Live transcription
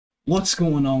What's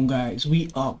going on, guys? We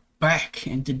are back,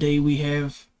 and today we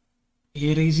have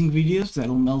hair raising videos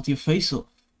that'll melt your face off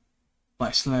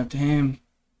by Slapped Ham.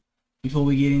 Before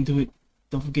we get into it,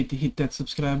 don't forget to hit that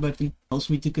subscribe button. It helps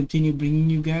me to continue bringing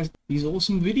you guys these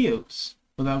awesome videos.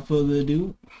 Without further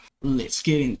ado, let's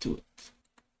get into it.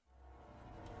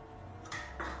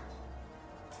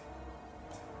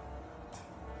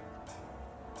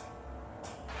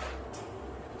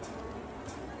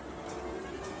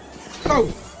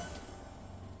 Oh!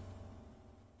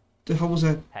 The hell was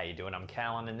that? How you doing? I'm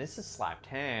Callan and this is Slapped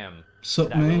Ham. Sup,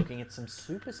 Today we're man? looking at some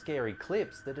super scary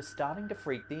clips that are starting to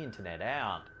freak the internet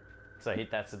out. So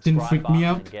hit that Didn't subscribe freak me button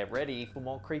out. and get ready for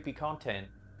more creepy content.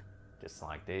 Just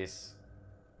like this.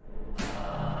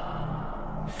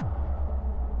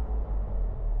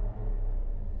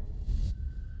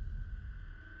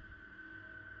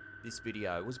 This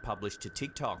video was published to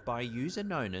TikTok by a user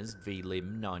known as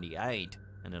VLim98,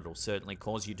 and it'll certainly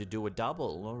cause you to do a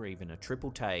double or even a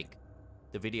triple take.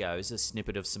 The video is a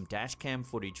snippet of some dashcam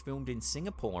footage filmed in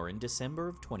Singapore in December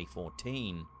of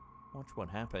 2014. Watch what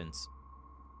happens.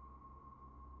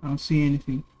 I don't see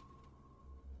anything.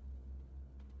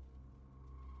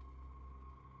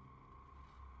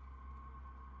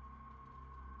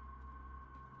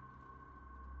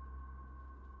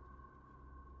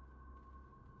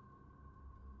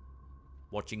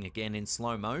 Watching again in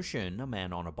slow motion, a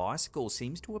man on a bicycle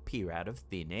seems to appear out of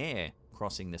thin air,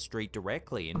 crossing the street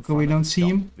directly in Okay, we front don't of the see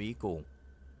him. stopped vehicle.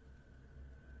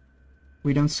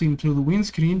 We don't see him through the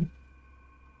windscreen.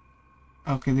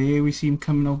 Okay, there we see him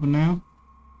coming over now.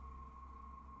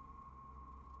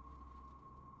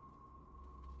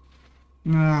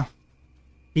 Nah.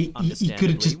 He could have just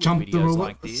Understandably, jumped with the videos robot.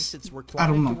 like this, it's I required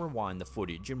don't to know. rewind the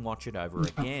footage and watch it over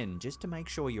again, just to make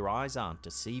sure your eyes aren't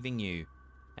deceiving you.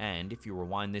 And if you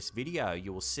rewind this video,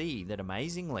 you will see that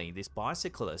amazingly, this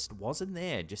bicyclist wasn't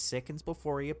there just seconds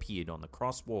before he appeared on the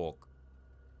crosswalk.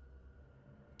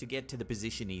 To get to the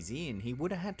position he's in, he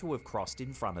would have had to have crossed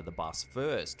in front of the bus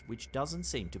first, which doesn't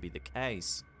seem to be the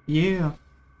case. Yeah.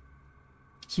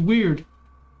 It's weird.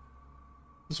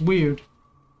 It's weird.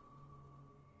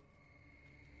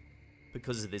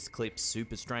 Because of this clip's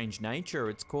super strange nature,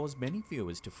 it's caused many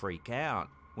viewers to freak out,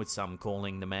 with some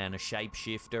calling the man a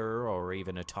shapeshifter or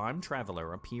even a time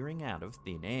traveler appearing out of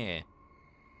thin air.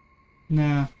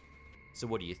 Nah. So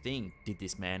what do you think? Did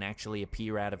this man actually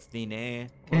appear out of thin air?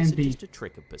 Or Can is it be. just a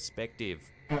trick of perspective?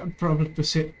 Probably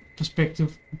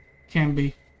perspective can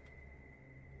be.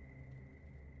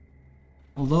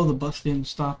 Although the bus didn't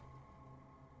stop.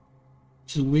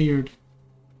 Which is weird.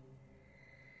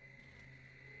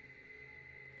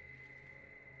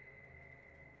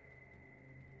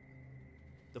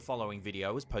 The following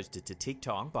video was posted to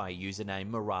TikTok by a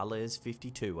username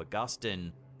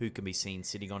Morales52Augustin, who can be seen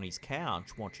sitting on his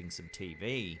couch watching some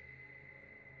TV.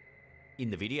 In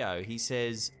the video, he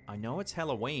says, "I know it's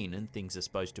Halloween and things are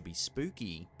supposed to be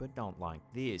spooky, but not like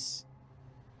this."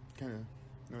 Kinda,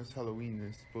 no, it's Halloween and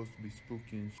it's supposed to be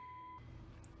spooky and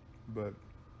but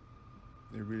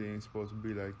it really ain't supposed to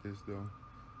be like this though.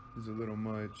 It's a little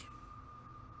much.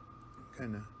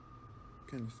 Kinda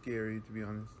scary to be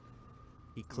honest.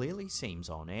 He clearly seems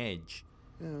on edge.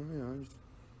 Yeah, just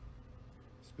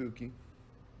spooky.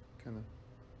 Kinda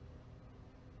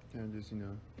just,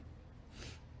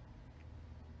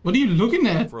 What are you looking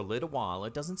at? For a little while,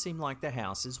 it doesn't seem like the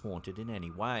house is haunted in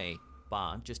any way.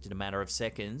 But just in a matter of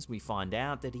seconds, we find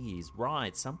out that he is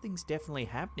right. Something's definitely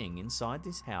happening inside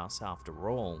this house after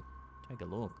all. Take a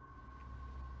look.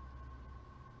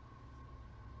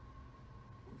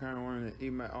 kinda wanted to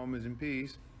eat my almonds in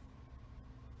peace.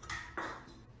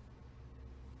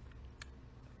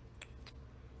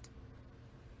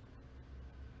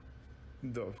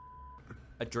 The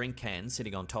A drink can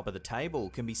sitting on top of the table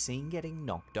can be seen getting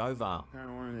knocked over.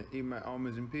 kinda wanted to eat my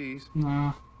almonds in peace.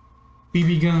 Nah.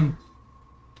 BB gun.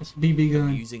 That's BB gun.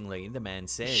 Amusingly, the man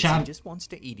says Shut- he just wants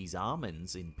to eat his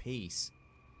almonds in peace.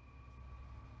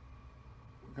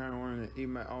 Kinda wanted to eat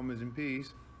my almonds in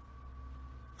peace.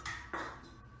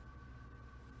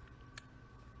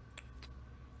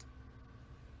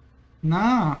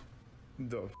 Nah.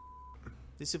 The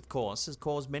This, of course, has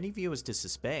caused many viewers to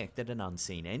suspect that an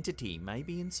unseen entity may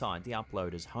be inside the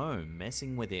uploader's home,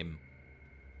 messing with him.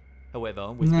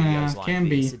 However, with Nah, videos like can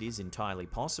this, be. it is entirely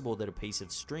possible that a piece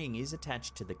of string is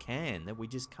attached to the can that we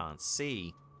just can't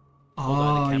see. Although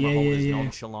Oh, the camera yeah, holder's yeah.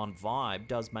 nonchalant vibe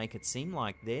does make it seem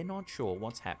like they're not sure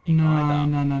what's happening No, either.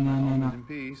 no. almonds in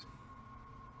peace.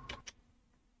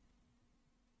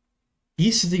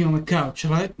 He's sitting on the couch,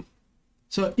 right?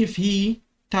 So if he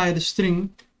tied a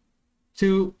string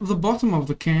to the bottom of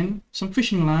the can, some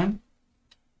fishing line,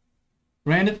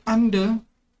 ran it under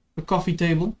the coffee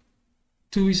table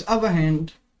to his other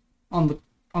hand on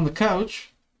the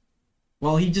couch,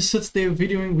 while he just sits there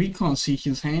videoing. We can't see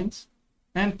his hands,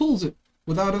 and pulls it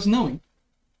without us knowing.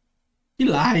 You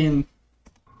lying.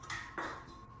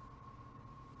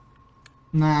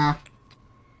 Nah,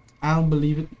 I don't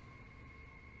believe it.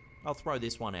 I'll throw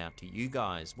this one out to you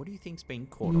guys. What do you think's been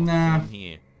caught Nah. on film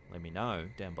here? Let me know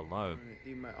down below. I'm gonna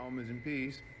eat my almonds in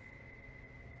peace.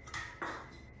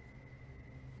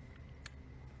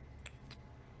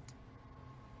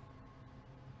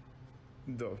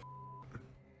 The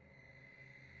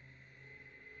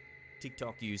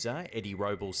TikTok user Eddie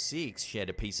Roble6 shared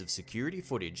a piece of security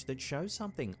footage that shows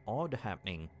something odd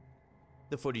happening.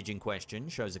 The footage in question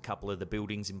shows a couple of the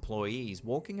building's employees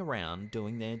walking around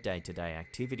doing their day-to-day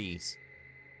activities.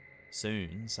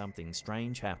 Soon, something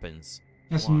strange happens.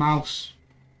 That's Watch. Mouse.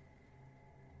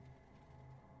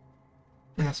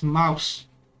 That's Mouse.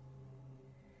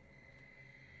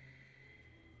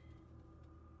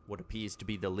 What appears to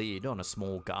be the lid on a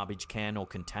small garbage can or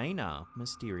container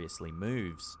mysteriously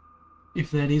moves.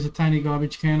 If that is a tiny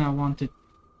garbage can, I want it.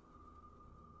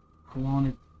 I want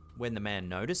it. When the man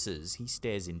notices, he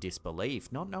stares in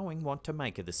disbelief, not knowing what to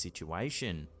make of the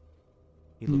situation.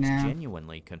 He looks Nah.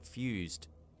 genuinely confused.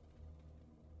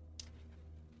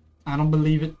 I don't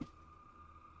believe it.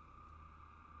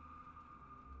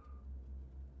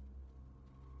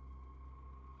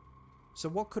 So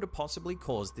what could have possibly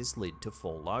caused this lid to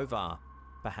fall over?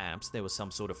 Perhaps there was some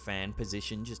sort of fan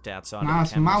position just outside Nah, of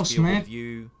it's the camera's Mouse, field man. of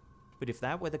view. But if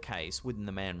that were the case, wouldn't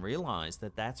the man realise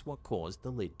that that's what caused the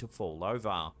lid to fall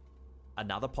over?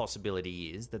 Another possibility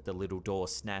is that the little door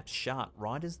snaps shut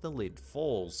right as the lid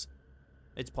falls.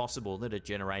 It's possible that it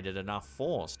generated enough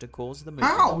force to cause the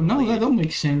movement Ow! of the No, that lid. don't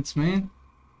make sense, man.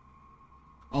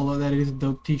 Although that is a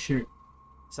dope t-shirt.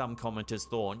 Some commenters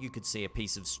thought you could see a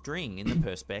piece of string in the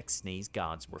Perspex sneeze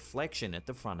guard's reflection at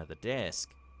the front of the desk.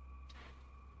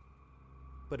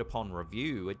 But upon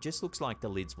review, it just looks like the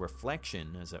lid's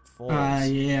reflection as it falls.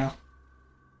 Yeah.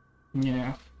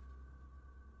 Yeah.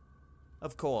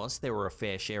 Of course, there were a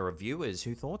fair share of viewers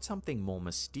who thought something more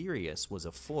mysterious was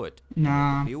afoot.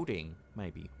 Nah. That the building may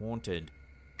be haunted.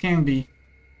 Can be.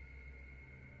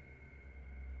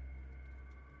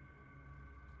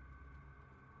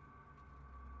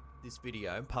 This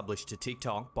video, published to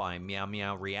TikTok by Meow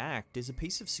Meow React, is a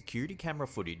piece of security camera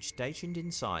footage stationed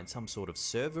inside some sort of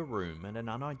server room at an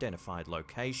unidentified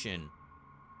location.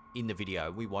 In the video,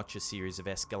 we watch a series of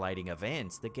escalating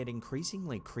events that get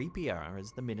increasingly creepier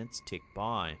as the minutes tick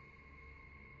by.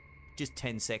 Just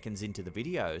 10 seconds into the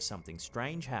video, something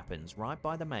strange happens right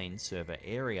by the main server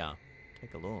area.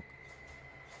 Take a look.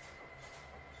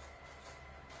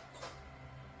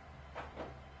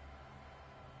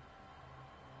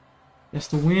 That's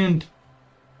the wind.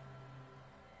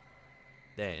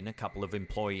 Then a couple of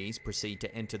employees proceed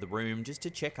to enter the room just to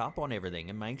check up on everything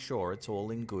and make sure it's all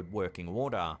in good working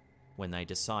order. When they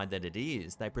decide that it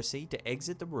is, they proceed to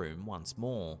exit the room once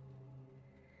more.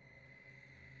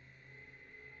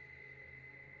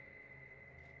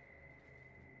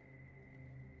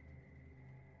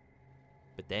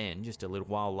 But then, just a little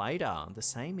while later, the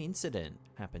same incident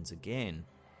happens again.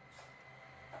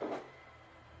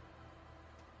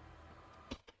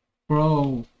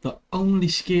 Bro, the only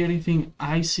scary thing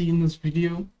I see in this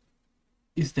video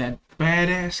is that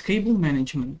badass cable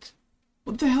management.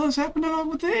 What the hell is happening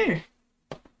over there?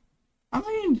 I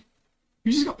mean,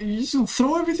 you just gonna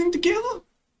throw everything together?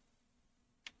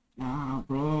 Nah,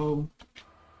 bro.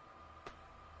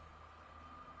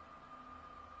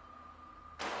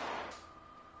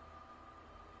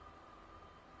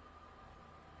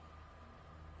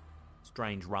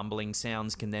 Strange rumbling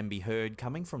sounds can then be heard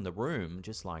coming from the room,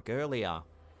 just like earlier.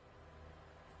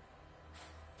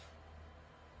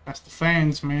 That's the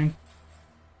fans, man.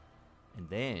 And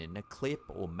then a clip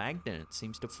or magnet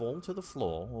seems to fall to the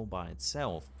floor all by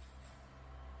itself.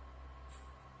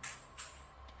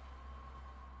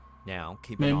 Now,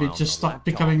 keep an eye Maybe on it just the stopped laptop.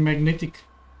 becoming magnetic.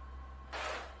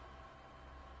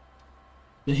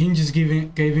 The hinges gave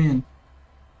in.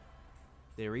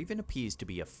 There even appears to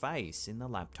be a face in the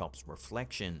laptop's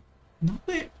reflection. Not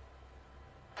there.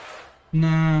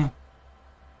 Nah.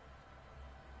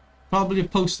 Probably a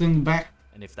poster in the back.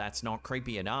 And if that's not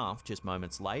creepy enough, just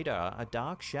moments later, a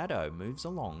dark shadow moves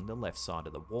along the left side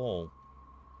of the wall.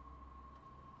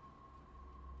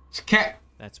 It's a cat.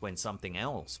 That's when something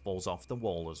else falls off the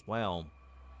wall as well.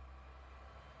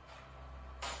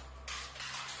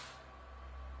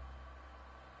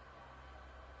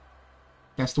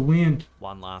 That's the wind.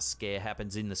 One last scare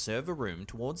happens in the server room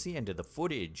towards the end of the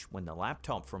footage when the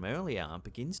laptop from earlier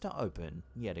begins to open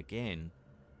yet again.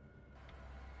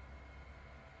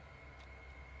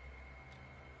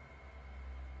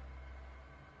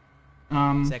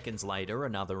 Seconds later,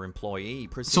 another employee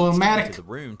proceeds So to automatic. enter the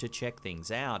room to check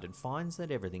things out and finds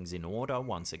that everything's in order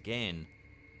once again.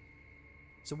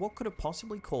 So what could have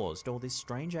possibly caused all this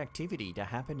strange activity to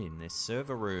happen in this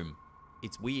server room?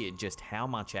 It's weird just how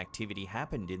much activity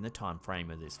happened in the time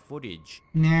frame of this footage.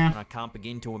 Nah. And I can't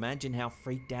begin to imagine how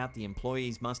freaked out the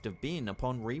employees must have been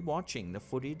upon rewatching the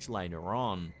footage later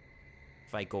on.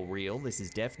 Fake or real, this is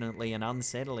definitely an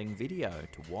unsettling video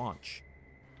to watch.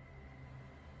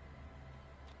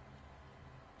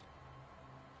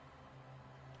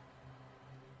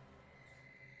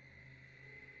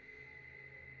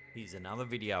 Here's another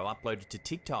video uploaded to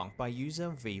TikTok by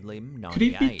user Creepy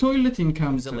VLim98. toilet It was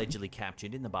encounter. allegedly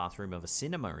captured in the bathroom of a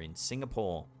cinema in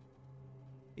Singapore.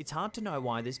 It's hard to know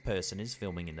why this person is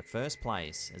filming in the first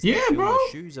place, as they Yeah, film bro. the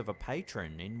shoes of a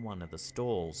patron in one of the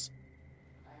stalls.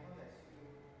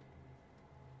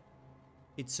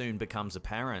 It soon becomes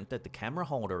apparent that the camera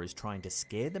holder is trying to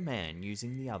scare the man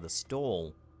using the other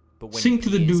stall. But when Sing he to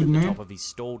the peers dude, at the man. top of his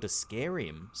stall to scare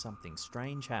him, something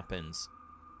strange happens.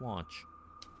 Watch.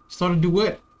 Start to do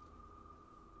what?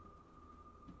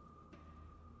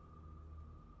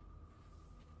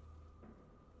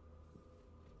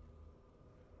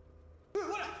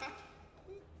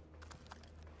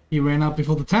 He ran out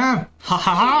before the time. Ha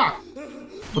ha ha!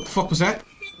 What the fuck was that?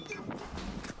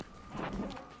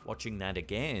 Watching that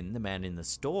again, the man in the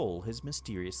stall has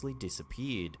mysteriously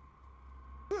disappeared.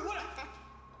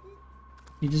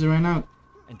 He just ran out.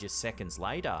 And just seconds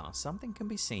later, something can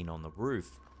be seen on the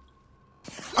roof.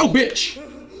 Oh, bitch!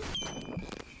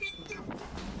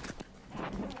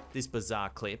 This bizarre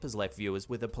clip has left viewers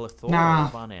with a plethora Nah.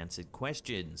 of unanswered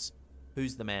questions.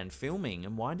 Who's the man filming,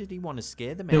 and why did he want to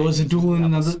scare the man? There was a using dude the in other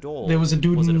another. stall? There was a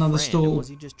dude Was in it a another friend, or stall. was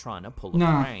he just trying to pull a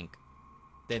Nah. prank?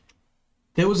 Then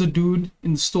There was a dude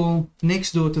in the stall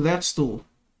next door to that stall.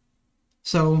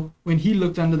 So when he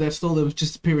looked under that stall, there was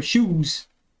just a pair of shoes.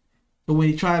 But when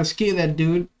he tried to scare that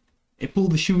dude, he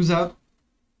pulled the shoes out,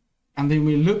 and then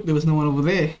when he looked, there was no one over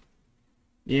there.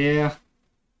 Yeah.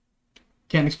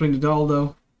 Can't explain it all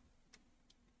though.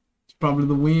 It's probably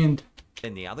the wind.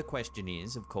 Then the other question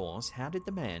is, of course, how did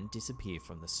the man disappear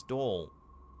from the stall?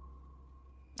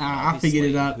 I figured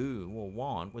it Obviously, out. Who or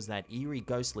what was that eerie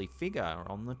ghostly figure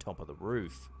on the top of the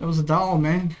roof? That was a doll,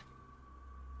 man.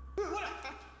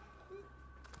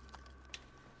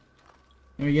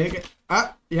 Let me get it.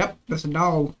 Ah, yep, that's a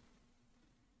doll.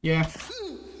 Yeah.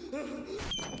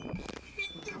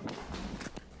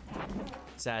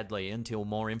 Sadly, until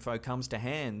more info comes to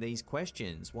hand, these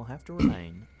questions will have to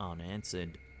remain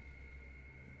unanswered.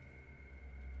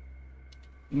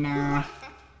 Nah.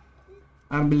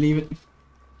 I don't believe it.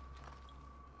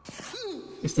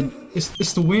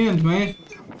 It's the wind, man.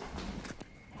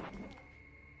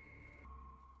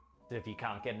 If you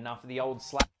can't get enough of the old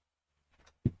slap.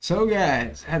 So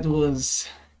guys, that was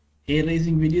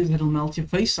hair-raising videos that'll melt your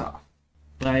face off.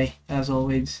 But as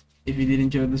always, if you did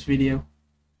enjoy this video,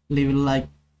 leave it a like.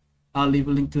 I'll leave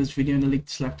a link to this video and a link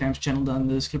to Slaptime's channel down in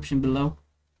the description below.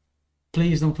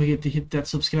 Please don't forget to hit that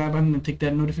subscribe button and click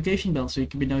that notification bell so you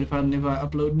can be notified whenever I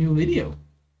upload a new video.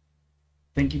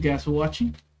 Thank you guys for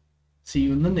watching. See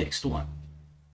you in the next one.